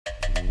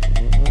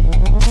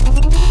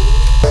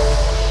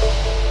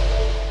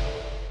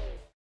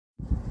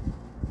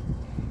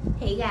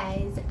Hey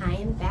guys, I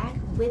am back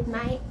with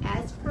my,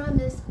 as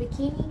promised,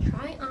 bikini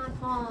try-on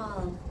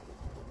haul.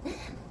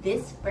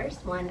 This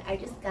first one I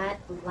just got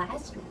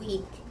last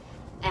week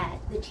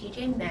at the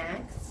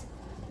TJMaxx.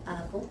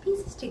 Both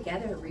pieces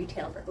together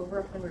retail for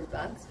over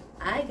 $100.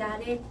 I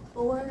got it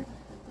for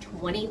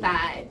 $25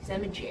 because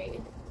I'm a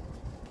jade.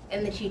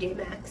 And the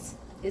TJMaxx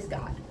is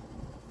God.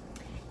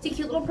 It's a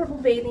cute little purple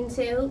bathing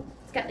suit.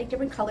 It's got like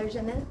different colors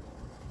in it.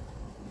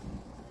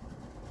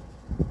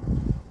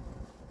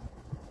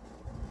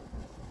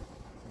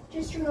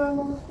 Just your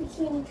normal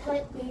bikini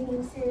cut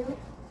bathing suit.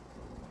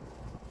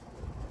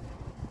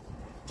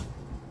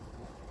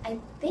 I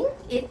think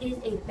it is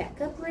a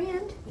Becca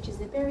brand, which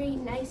is a very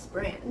nice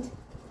brand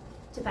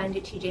to find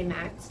at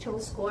TJMaxx. Total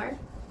score,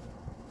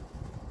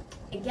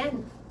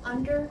 again,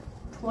 under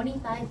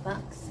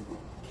 $25.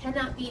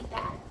 Cannot beat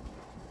that.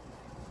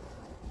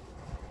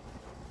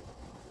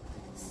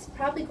 It's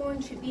probably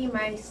going to be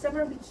my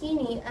summer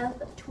bikini of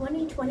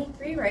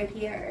 2023 right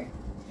here.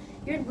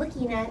 You're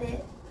looking at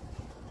it.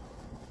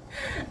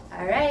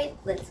 Alright,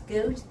 let's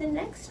go to the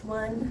next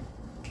one.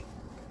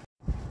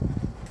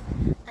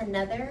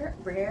 Another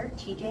rare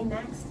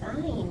TJMaxx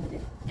find.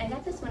 I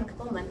got this one a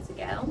couple months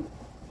ago.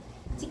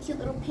 It's a cute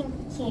little pink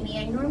bikini.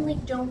 I normally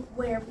don't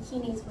wear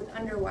bikinis with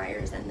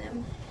underwires in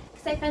them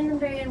because I find them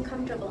very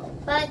uncomfortable,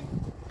 but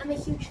I'm a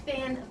huge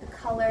fan of the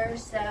color,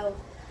 so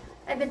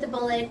I bit the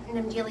bullet and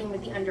I'm dealing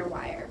with the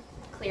underwire.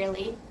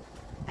 Clearly,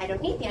 I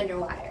don't need the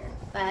underwire,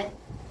 but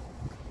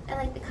I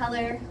like the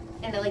color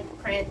and I like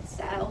the print,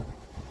 so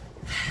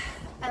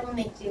I will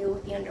make do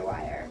with the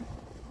underwire.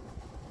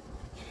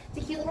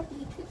 It's a cute little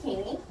beach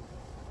bikini.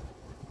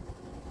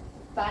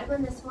 Bottom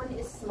on this one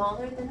is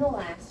smaller than the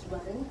last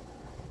one.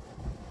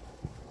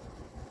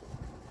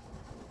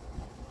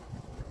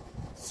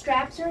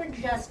 Straps are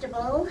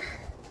adjustable.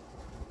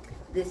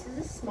 This is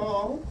a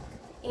small.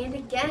 And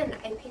again,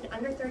 I paid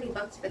under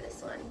 $30 for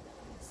this one.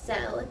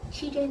 So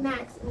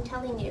TJMaxx, I'm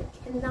telling you,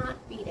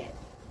 cannot beat it.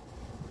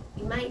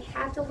 You might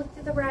have to look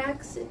through the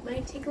racks. It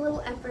might take a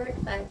little effort,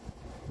 but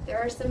there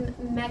are some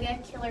mega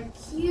killer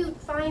cute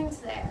finds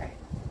there.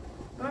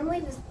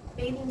 Normally this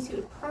bathing suit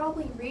would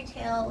probably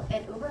retail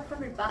at over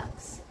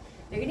 $100.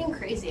 They're getting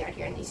crazy out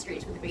here in these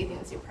streets with the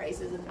bathing suit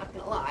prices, I'm not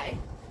gonna lie.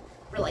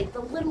 For like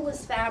the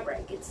littlest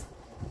fabric, it's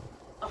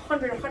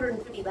 $100,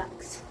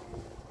 $150.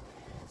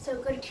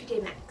 So go to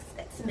TJMaxx,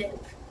 that's the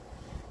move.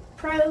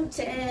 Pro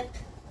tip.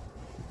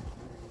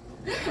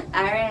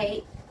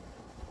 Alright.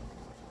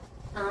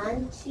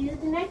 On to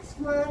the next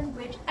one,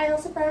 which I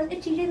also found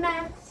at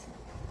TJMaxx.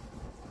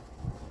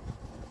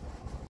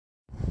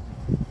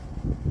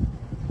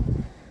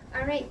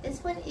 Alright,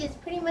 this one is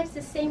pretty much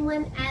the same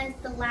one as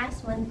the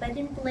last one, but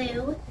in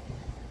blue.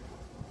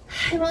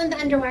 I want the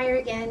underwire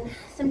again.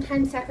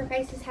 Sometimes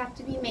sacrifices have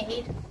to be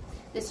made.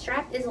 The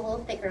strap is a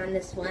little thicker on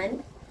this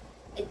one.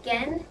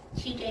 Again,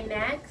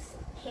 TJMaxx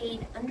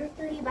paid under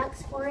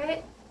 $30 for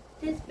it.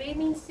 This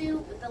bathing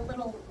suit with a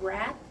little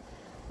wrap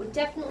would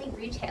definitely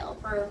retail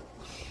for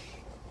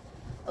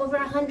over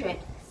 $100.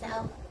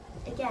 So,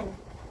 again,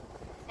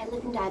 I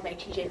live and die by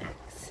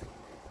TJMaxx.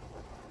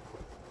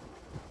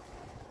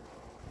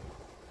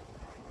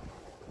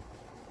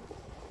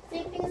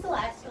 Same thing as the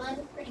last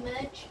one, pretty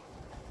much.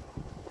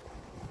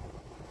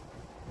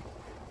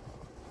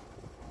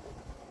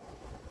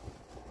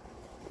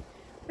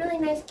 Really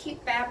nice,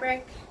 cute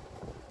fabric.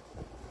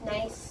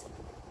 Nice.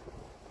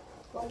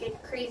 Won't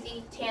get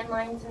crazy tan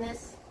lines in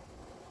this.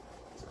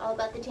 It's all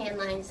about the tan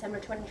lines,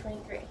 summer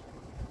 2023. I'm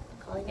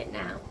calling it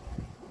now.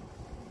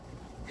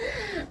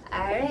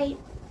 Alright,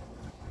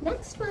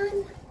 next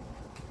one.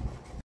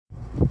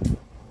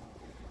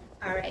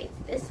 Alright,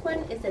 this one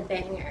is a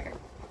banger.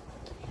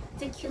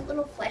 It's a cute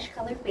little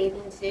flesh-colored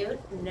bathing suit.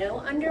 No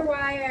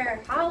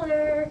underwire.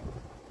 Holler!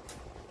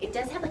 It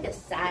does have like a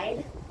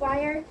side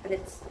wire, but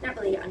it's not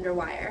really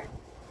underwire.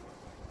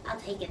 I'll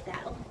take it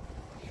though.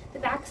 The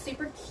back's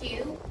super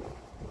cute.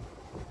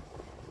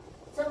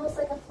 It's almost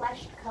like a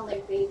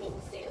flesh-colored bathing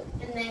suit.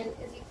 And then,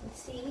 as you can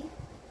see,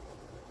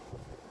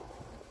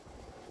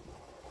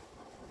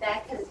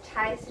 back has a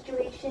tie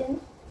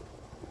situation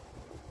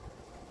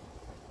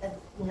of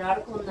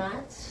nautical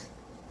knots.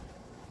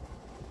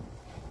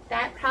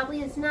 That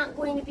probably is not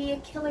going to be a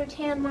killer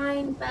tan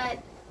line, but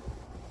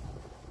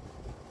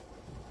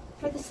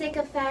for the sake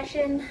of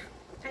fashion,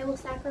 I will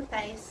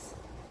sacrifice.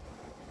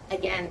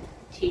 Again,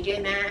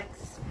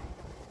 TJMaxx.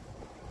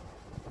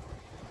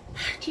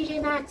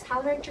 TJMaxx,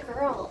 holler at your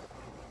girl.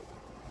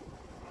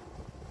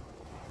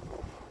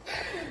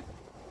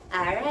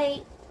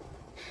 Alright,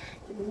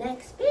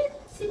 next bathing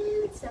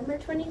suit, summer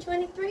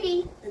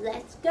 2023.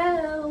 Let's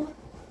go.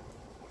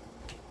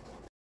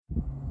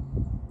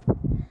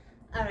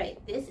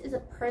 Alright, this is a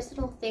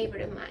personal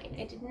favorite of mine.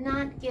 I did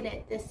not get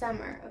it this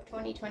summer of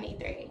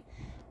 2023.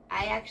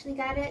 I actually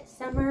got it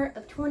summer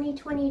of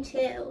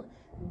 2022,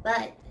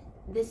 but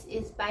this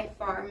is by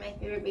far my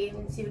favorite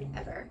bathing suit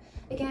ever.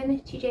 Again,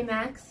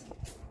 TJMaxx.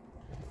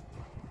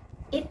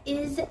 It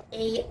is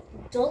a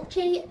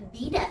Dolce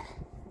Vita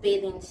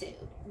bathing suit.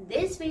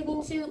 This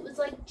bathing suit was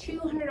like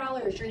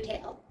 $200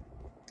 retail.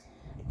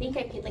 think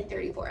I paid like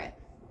 30 for it.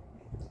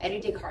 I had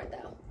a dig hard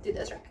though through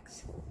those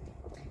racks.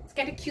 It's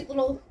got a cute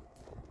little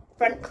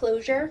front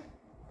closure.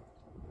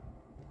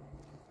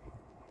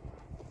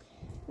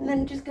 And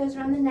then it just goes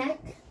around the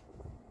neck.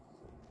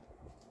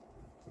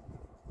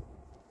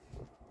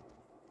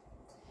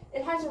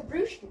 It has a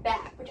ruched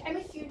back, which I'm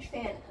a huge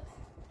fan of.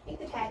 I think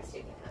the tag's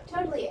sticking out.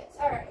 Totally is.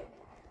 Alright.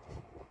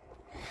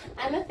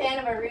 I'm a fan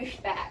of a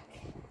ruched back.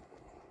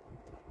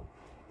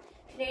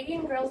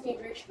 Canadian girls need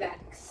ruched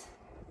backs.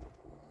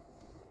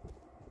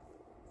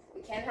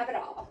 We can't have it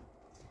all,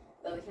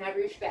 but we can have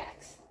ruched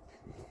backs.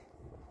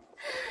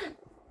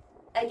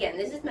 Again,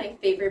 this is my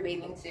favorite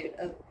bathing suit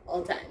of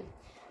all time.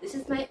 This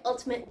is my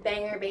ultimate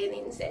banger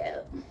bathing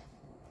suit.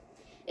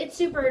 It's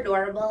super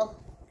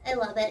adorable. I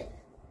love it.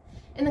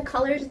 And the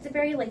colors, it's a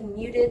very like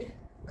muted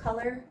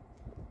color.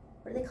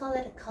 What do they call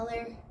that? A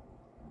color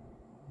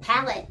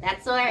palette.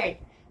 That's the word.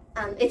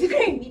 It's a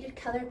very muted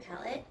color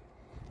palette,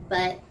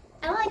 but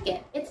I like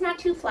it. It's not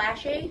too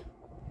flashy.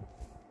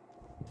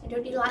 I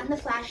don't need a lot in the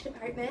flash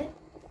department.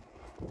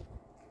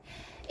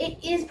 It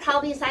is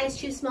probably a size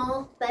too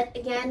small, but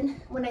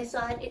again, when I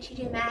saw it at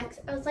TJMaxx,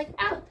 I was like,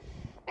 oh,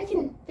 I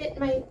can fit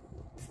my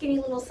skinny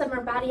little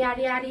summer body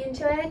yaddy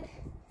into it.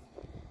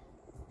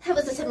 That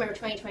was the summer of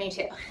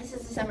 2022. This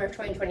is the summer of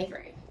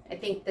 2023. I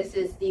think this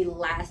is the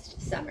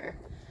last summer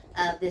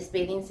of this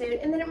bathing suit,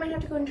 and then it might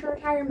have to go into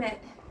retirement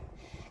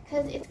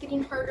because it's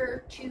getting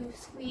harder to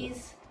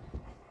squeeze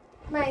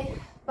my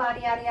body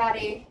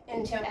yaddy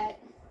into it.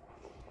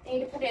 I need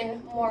to put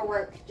in more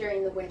work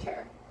during the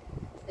winter,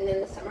 and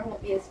then the summer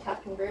won't be as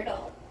tough and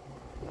brutal.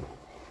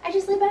 I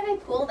just live by my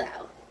pool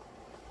though.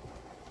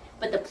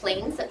 But the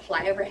planes that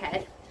fly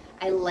overhead,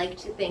 I like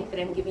to think that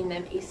I'm giving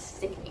them a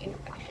sickening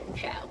fashion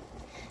show.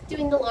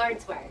 Doing the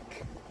Lord's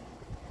work.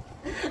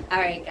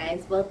 Alright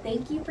guys, well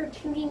thank you for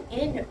tuning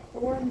in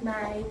for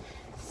my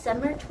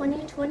summer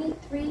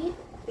 2023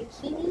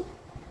 bikini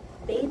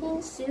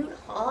bathing suit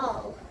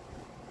haul.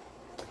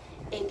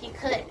 If you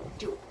could,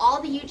 do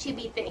all the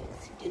YouTube-y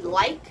things. Do the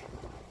like,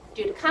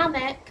 do the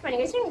comment. Come on,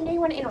 you guys know you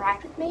want to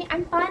interact with me?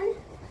 I'm fun.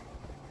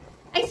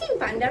 I seem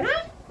fun, don't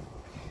I?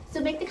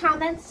 So make the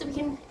comments so we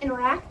can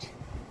interact,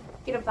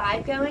 get a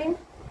vibe going.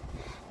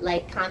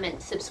 Like,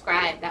 comment,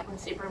 subscribe. That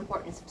one's super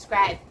important.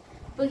 Subscribe.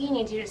 Boogie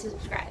needs you to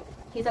subscribe.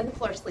 He's on the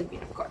floor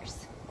sleeping, of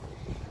course.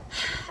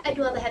 I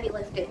do all the heavy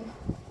lifting.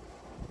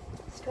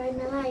 Destroying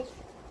my life.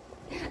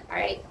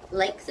 Alright,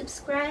 like,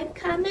 subscribe,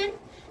 comment,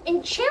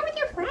 and share with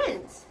your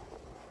friends.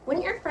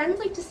 Wouldn't your friends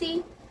like to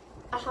see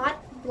a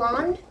hot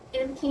blonde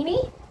in a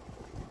bikini?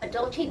 A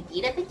Dolce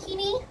Vita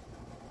bikini?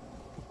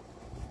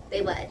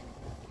 They would.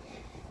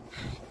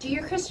 Do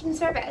your Christian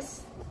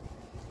service.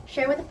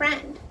 Share with a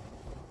friend.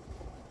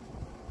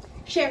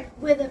 Share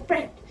with a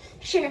friend.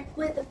 Share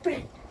with a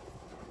friend.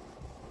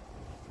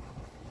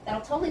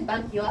 That'll totally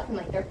bump you up in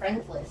like their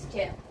friends list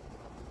too.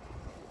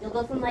 You'll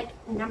go from like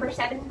number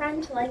 7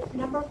 friend to like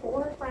number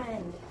 4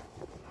 friend.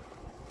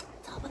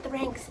 It's all about the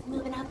ranks,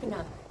 moving up and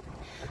up.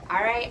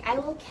 Alright, I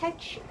will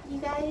catch you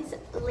guys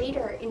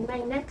later in my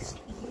next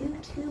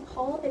YouTube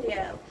haul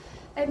video.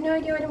 I have no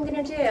idea what I'm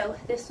going to do.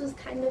 This was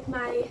kind of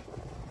my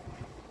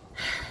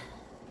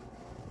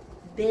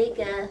big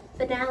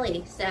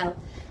finale. So,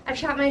 I've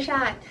shot my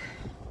shot.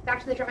 Back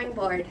to the drawing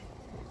board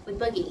with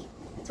Boogie.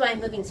 That's why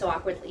I'm moving so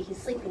awkwardly. He's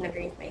sleeping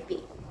underneath my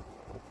feet.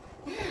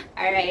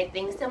 Alright,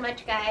 thanks so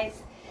much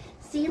guys.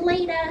 See you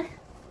later.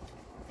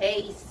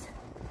 Peace.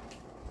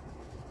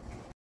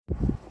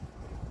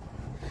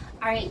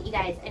 Alright, you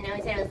guys, I know I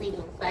said I was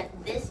leaving, but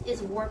this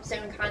is Warp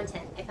Zone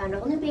content. I found a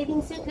whole new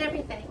bathing suit and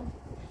everything.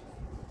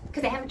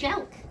 Because I have a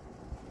joke.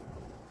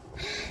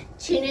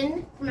 Tune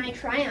in for my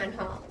try-on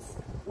hauls,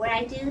 where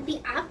I do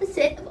the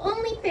opposite of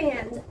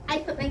OnlyFans. I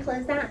put my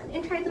clothes on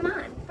and try them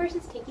on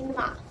versus taking them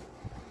off.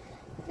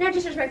 Not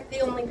disrespect the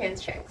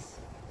OnlyFans chicks.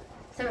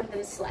 Some of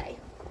them slay.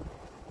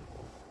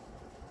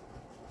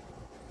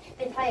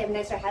 They probably have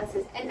nicer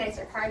houses and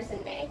nicer cars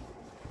than me.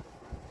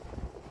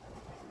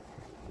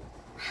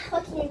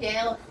 What can you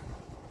do?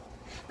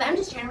 But I'm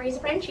just trying to raise a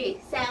Frenchie.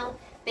 So,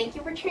 thank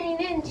you for tuning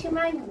in to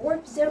my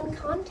Warp Zone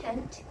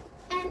content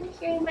and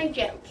hearing my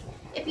joke.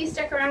 If you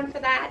stuck around for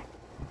that,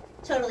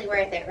 totally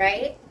worth it,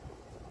 right?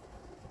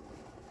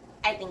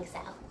 I think so.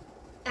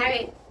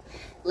 Alright.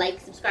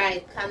 Like,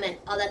 subscribe, comment,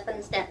 all that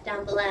fun stuff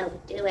down below.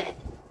 Do it.